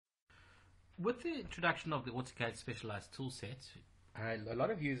with the introduction of the AutoCAD specialized toolset, a lot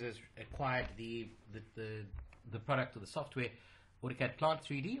of users acquired the product or the software AutoCAD Plant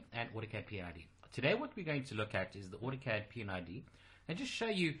 3D and AutoCAD P&ID. Today what we're going to look at is the AutoCAD P&ID and just show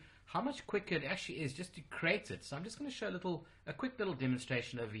you how much quicker it actually is just to create it. So I'm just going to show a quick little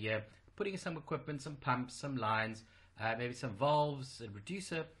demonstration over here, putting in some equipment, some pumps, some lines, maybe some valves, a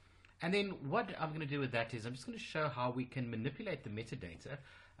reducer. And then what I'm going to do with that is I'm just going to show how we can manipulate the metadata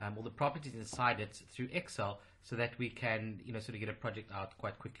or the properties inside it through Excel so that we can sort of get a project out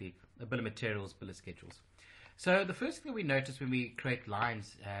quite quickly, a bill of materials, bill of schedules. So the first thing we notice when we create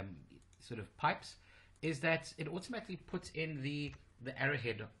lines, sort of pipes, is that it automatically puts in the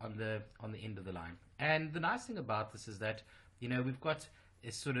arrowhead on the end of the line. And the nice thing about this is that we've got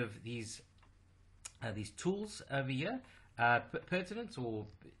sort of these tools over here pertinent or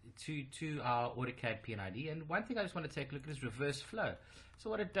to our AutoCAD P&ID. And one thing I just want to take a look at is reverse flow. So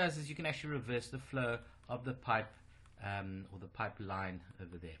what it does is you can actually reverse the flow of the pipe or the pipeline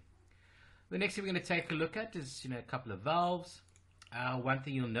over there. The next thing we're going to take a look at is a couple of valves. One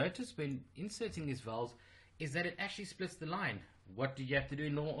thing you'll notice when inserting these valves is that it actually splits the line. What do you have to do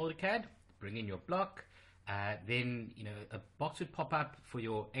in normal AutoCAD? Bring in your block. Then a box would pop up for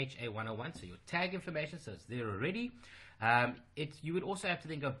your HA101, so your tag information, so it's there already. You would also have to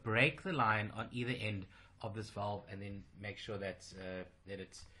then go break the line on either end of this valve and then make sure that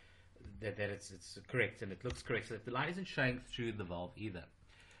it's correct and it looks correct, so that the line isn't showing through the valve either.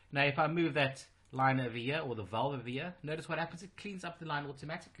 Now if I move that line over here or the valve over here, notice what happens, it cleans up the line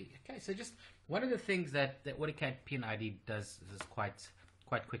automatically. Okay, so just one of the things that the AutoCAD P&ID does is quite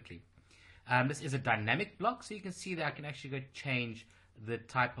quickly. This is a dynamic block, so you can see that I can actually go change the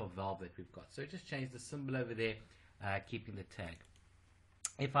type of valve that we've got. So just change the symbol over there, keeping the tag.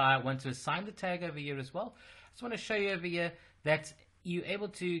 If I want to assign the tag over here as well, I just want to show you over here that you're able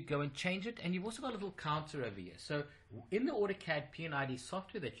to go and change it, and you've also got a little counter over here. So in the AutoCAD P&ID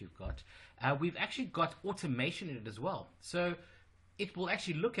software that you've got, we've actually got automation in it as well. So it will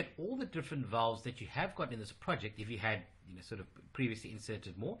actually look at all the different valves that you have got in this project if you had sort of previously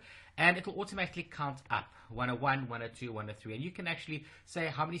inserted more, and it will automatically count up 101, 102, 103, and you can actually say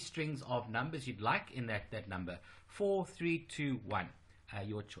how many strings of numbers you'd like in that number. 4, 3, 2, 1,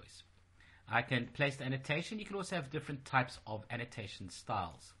 your choice. I can place the annotation. You can also have different types of annotation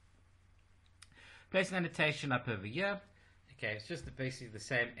styles. Place an annotation up over here. Okay, it's just basically the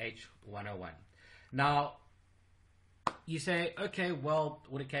same H101. Now you say, okay, well,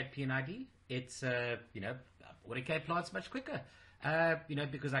 AutoCAD P&ID, it's AutoCAD Plant's much quicker.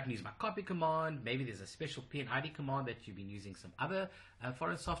 Because I can use my copy command. Maybe there's a special P&ID command that you've been using some other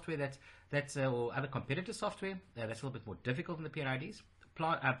foreign software or other competitor software that's a little bit more difficult than the P&IDs.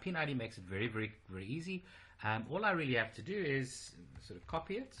 P&ID makes it very, very, very easy. All I really have to do is sort of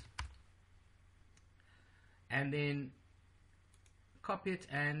copy it, and then copy it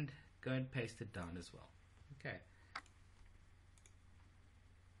and go and paste it down as well. Okay.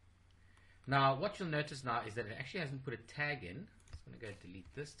 Now what you'll notice now is that it actually hasn't put a tag in. I'm going to go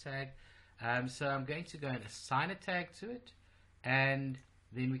delete this tag. So I'm going to go and assign a tag to it, and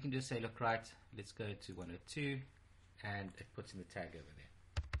then we can just say, look, right, let's go to 102, and it puts in the tag over there.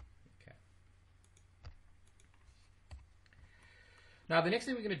 Okay. Now the next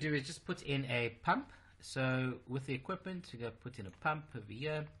thing we're going to do is just put in a pump. So with the equipment, we're going to put in a pump over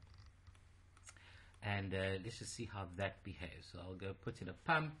here, and let's just see how that behaves. So I'll go put in a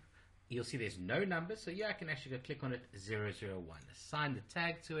pump. You'll see there's no number, so yeah, I can actually go click on it, 001, assign the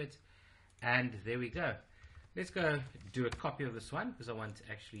tag to it, and there we go. Let's go do a copy of this one because I want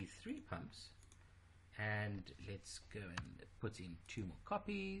actually 3 pumps, and let's go and put in 2 more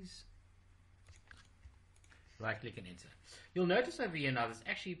copies. Right click and enter. You'll notice over here now there's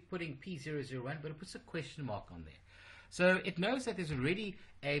actually putting P001, but it puts a question mark on there. So it knows that there's already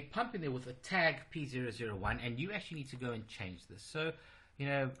a pump in there with a tag P001, and you actually need to go and change this. So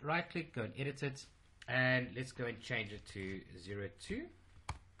right click, go and edit it, and let's go and change it to 02.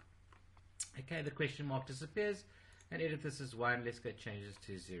 Okay, the question mark disappears, and edit this as 1. Let's go change this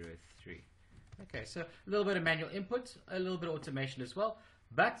to 03. Okay, so a little bit of manual input, a little bit of automation as well,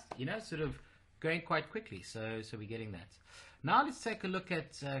 but sort of going quite quickly. So we're getting that. Now let's take a look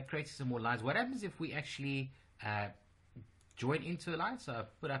at creating some more lines. What happens if we actually join into a line? So I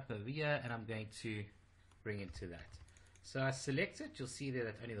put up over here, and I'm going to bring into that. So I select it. You'll see there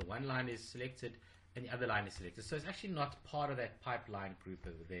that only the one line is selected and the other line is selected. So it's actually not part of that pipeline group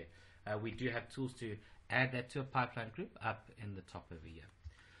over there. We do have tools to add that to a pipeline group up in the top over here.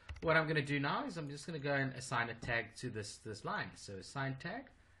 What I'm going to do now is I'm just going to go and assign a tag to this line. So assign tag,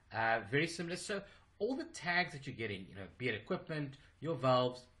 very similar. So all the tags that you're getting, be it equipment, your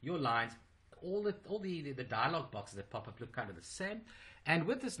valves, your lines, all the dialog boxes that pop up look kind of the same. And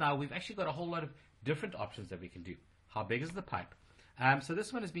with this now, we've actually got a whole lot of different options that we can do. How big is the pipe? So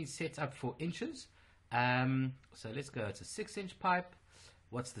this one has been set up for inches. So let's go. It's a 6-inch pipe.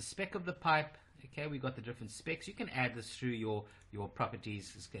 What's the spec of the pipe? Okay, we got the different specs. You can add this through your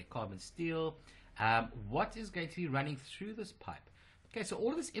properties. It's got carbon steel. What is going to be running through this pipe? Okay, so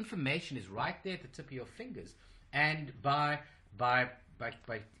all of this information is right there at the tip of your fingers, and by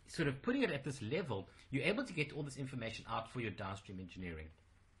sort of putting it at this level, you're able to get all this information out for your downstream engineering.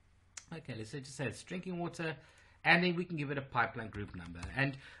 Okay, let's just say it's drinking water, and then we can give it a pipeline group number.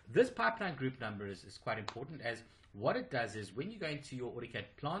 And this pipeline group number is quite important, as what it does is when you go into your AutoCAD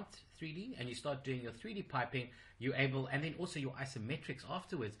Plant 3D and you start doing your 3D piping, you're able, and then also your isometrics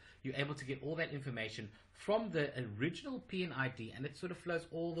afterwards, you're able to get all that information from the original P&ID, and it sort of flows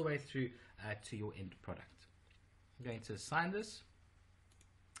all the way through to your end product. I'm going to assign this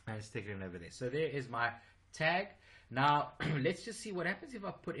and stick it in over there. So there is my tag. Now let's just see what happens if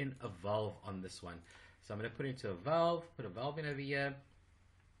I put in a valve on this one. So I'm going to put into a valve, put a valve in over here.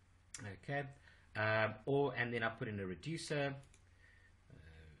 Okay. And then I put in a reducer,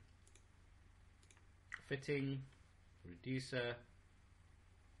 fitting, reducer.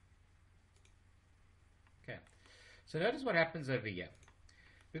 Okay, so notice what happens over here.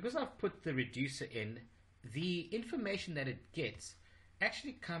 Because I've put the reducer in, the information that it gets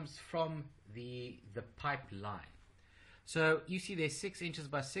actually comes from the pipeline. So you see there's 6 inches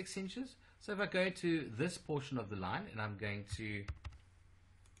by 6 inches. So if I go to this portion of the line and I'm going to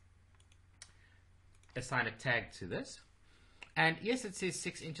assign a tag to this, and yes, it says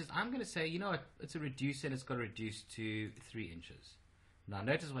 6 inches, I'm going to say, you know what, it's a reducer and it's got to reduce to 3 inches. Now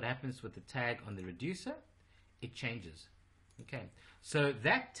notice what happens with the tag on the reducer. It changes. Okay, so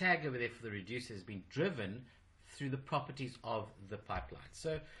that tag over there for the reducer has been driven through the properties of the pipeline.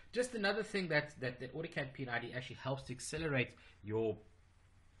 So just another thing that AutoCAD P&ID actually helps to accelerate your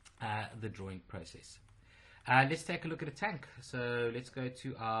the drawing process. Let's take a look at a tank. So let's go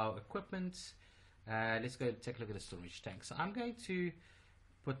to our equipment. Let's go take a look at a storage tank. So I'm going to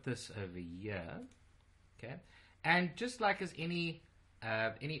put this over here. Okay, and just like as any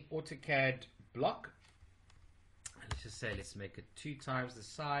AutoCAD block, let's just say let's make it 2 times the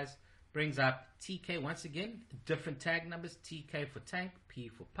size. Brings up TK once again, different tag numbers, TK for tank, P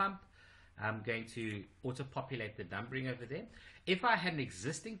for pump. I'm going to auto-populate the numbering over there. If I had an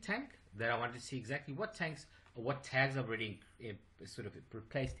existing tank that I wanted to see exactly what tanks or what tags I've already sort of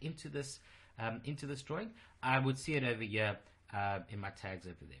replaced into this drawing, I would see it over here in my tags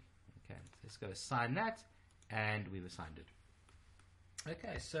over there. Okay, so let's go assign that, and we've assigned it.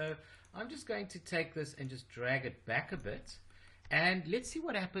 Okay, so I'm just going to take this and just drag it back a bit. And let's see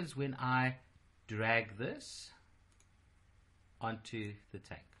what happens when I drag this onto the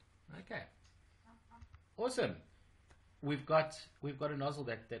tank. Okay, awesome. We've got a nozzle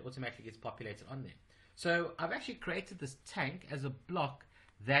that automatically gets populated on there. So I've actually created this tank as a block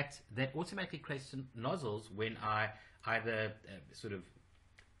that automatically creates nozzles when I either sort of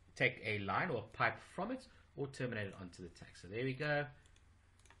take a line or a pipe from it or terminate it onto the tank. So there we go.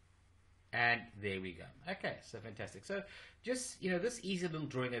 And there we go. Okay, so fantastic. So just, this easy little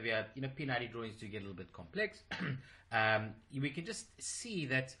drawing over here, P&ID drawings do get a little bit complex. We can just see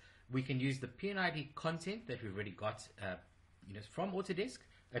that we can use the P&ID content that we've already got, from Autodesk.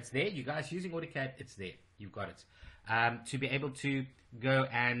 It's there. You guys using AutoCAD, it's there. You've got it. To be able to go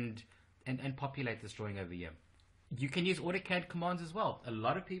and populate this drawing over here. You can use AutoCAD commands as well. A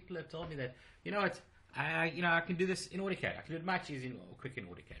lot of people have told me that, I can do this in AutoCAD. I can do it much easier or quicker in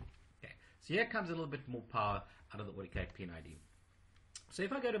AutoCAD. So here comes a little bit more power out of the AutoCAD P&ID. So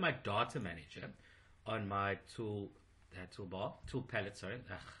if I go to my data manager on my tool palette,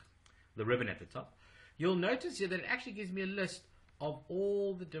 the ribbon at the top, you'll notice here that it actually gives me a list of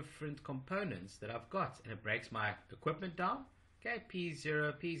all the different components that I've got, and it breaks my equipment down. Okay,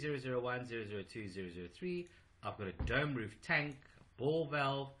 P0, P001, 002, 003. I've got a dome roof tank, a ball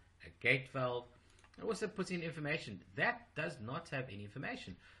valve, a gate valve. It also puts in information. That does not have any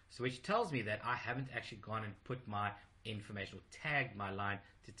information. So which tells me that I haven't actually gone and put my information or tagged my line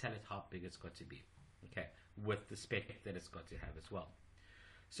to tell it how big it's got to be. Okay, with the spec that it's got to have as well.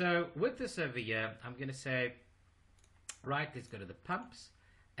 So with this over here, I'm going to say, right, let's go to the pumps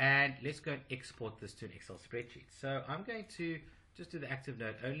and let's go and export this to an Excel spreadsheet. So I'm going to just do the active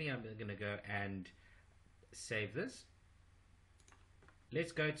node only. I'm going to go and save this.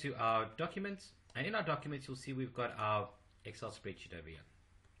 Let's go to our documents, and in our documents you'll see we've got our Excel spreadsheet over here.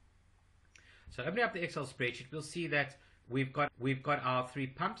 So opening up the Excel spreadsheet, we'll see that we've got our 3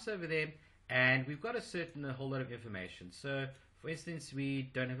 pumps over there, and we've got a whole lot of information. So for instance, we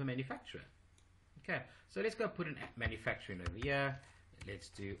don't have a manufacturer. Okay, so let's go put in manufacturing over here. Let's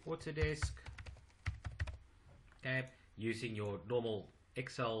do Autodesk. Okay, using your normal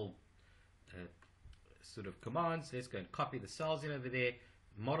Excel sort of commands. Let's go and copy the cells in over there.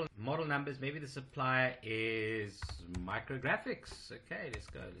 Model numbers. Maybe the supplier is Micrographics. Okay, let's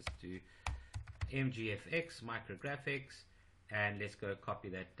go. Let's do MGFX Micrographics, and let's go copy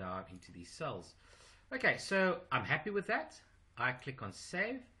that down into these cells. Okay, so I'm happy with that. I click on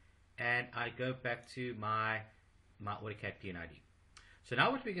save, and I go back to my AutoCAD P&ID. So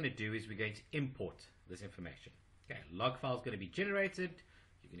now what we're going to do is we're going to import this information. Okay, log file is going to be generated.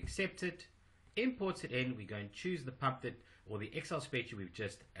 You can accept it, imports it in. We go and choose the pump that, or the Excel spreadsheet we've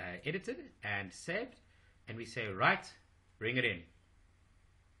just edited and saved, and we say, right, bring it in.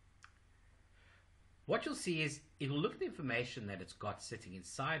 What you'll see is it will look at the information that it's got sitting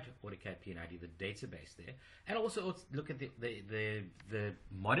inside AutoCAD P&ID, the database there, and also look at the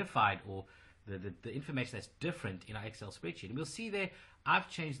modified or the information that's different in our Excel spreadsheet. And we'll see there I've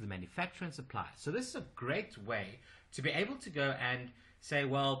changed the manufacturer and supplier. So this is a great way to be able to go and say,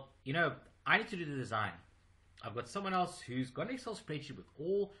 well, you know, I need to do the design. I've got someone else who's got an Excel spreadsheet with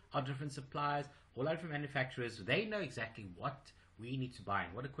all our different suppliers, all our different manufacturers. They know exactly what we need to buy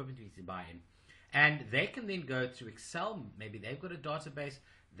in, what equipment we need to buy in. And they can then go to Excel. Maybe they've got a database,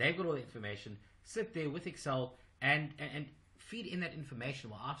 they've got all the information, sit there with Excel and feed in that information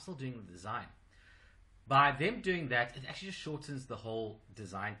while I'm still doing the design. By them doing that, it actually just shortens the whole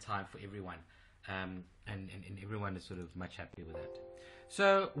design time for everyone. And everyone is sort of much happier with that.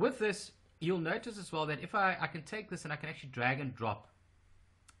 So with this, you'll notice as well that if I can take this and I can actually drag and drop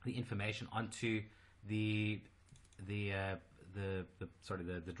the information onto the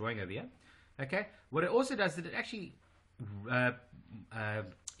drawing over here. Okay, what it also does is it actually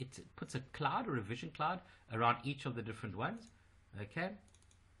it puts a cloud or a vision cloud around each of the different ones. Okay,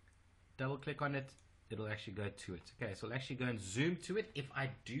 double click on it, it'll actually go to it. Okay, so I'll actually go and zoom to it. If I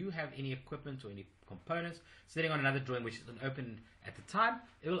do have any equipment or any components sitting on another drawing which isn't open at the time,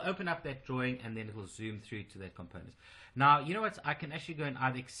 it will open up that drawing and then it will zoom through to that component. Now, you know what? I can actually go and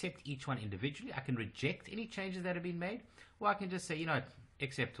either accept each one individually, I can reject any changes that have been made, or I can just say, you know,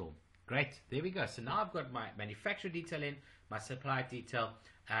 accept all. Great, there we go. So now I've got my manufacturer detail in, my supplier detail,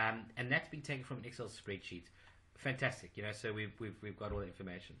 and that's been taken from an Excel spreadsheet. Fantastic, you know, so we've got all the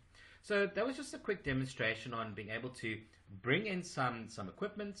information. So that was just a quick demonstration on being able to bring in some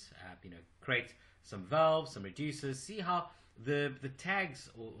equipment, you know, create some valves, some reducers, see how the tags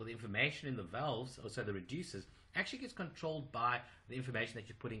or the information in the valves, also the reducers, actually gets controlled by the information that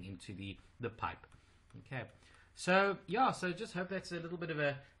you're putting into the pipe. Okay. So yeah, so just hope that's a little bit of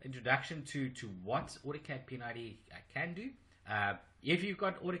an introduction to what AutoCAD P&ID can do. If you've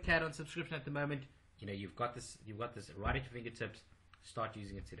got AutoCAD on subscription at the moment, you know you've got this right at your fingertips. Start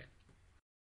using it today.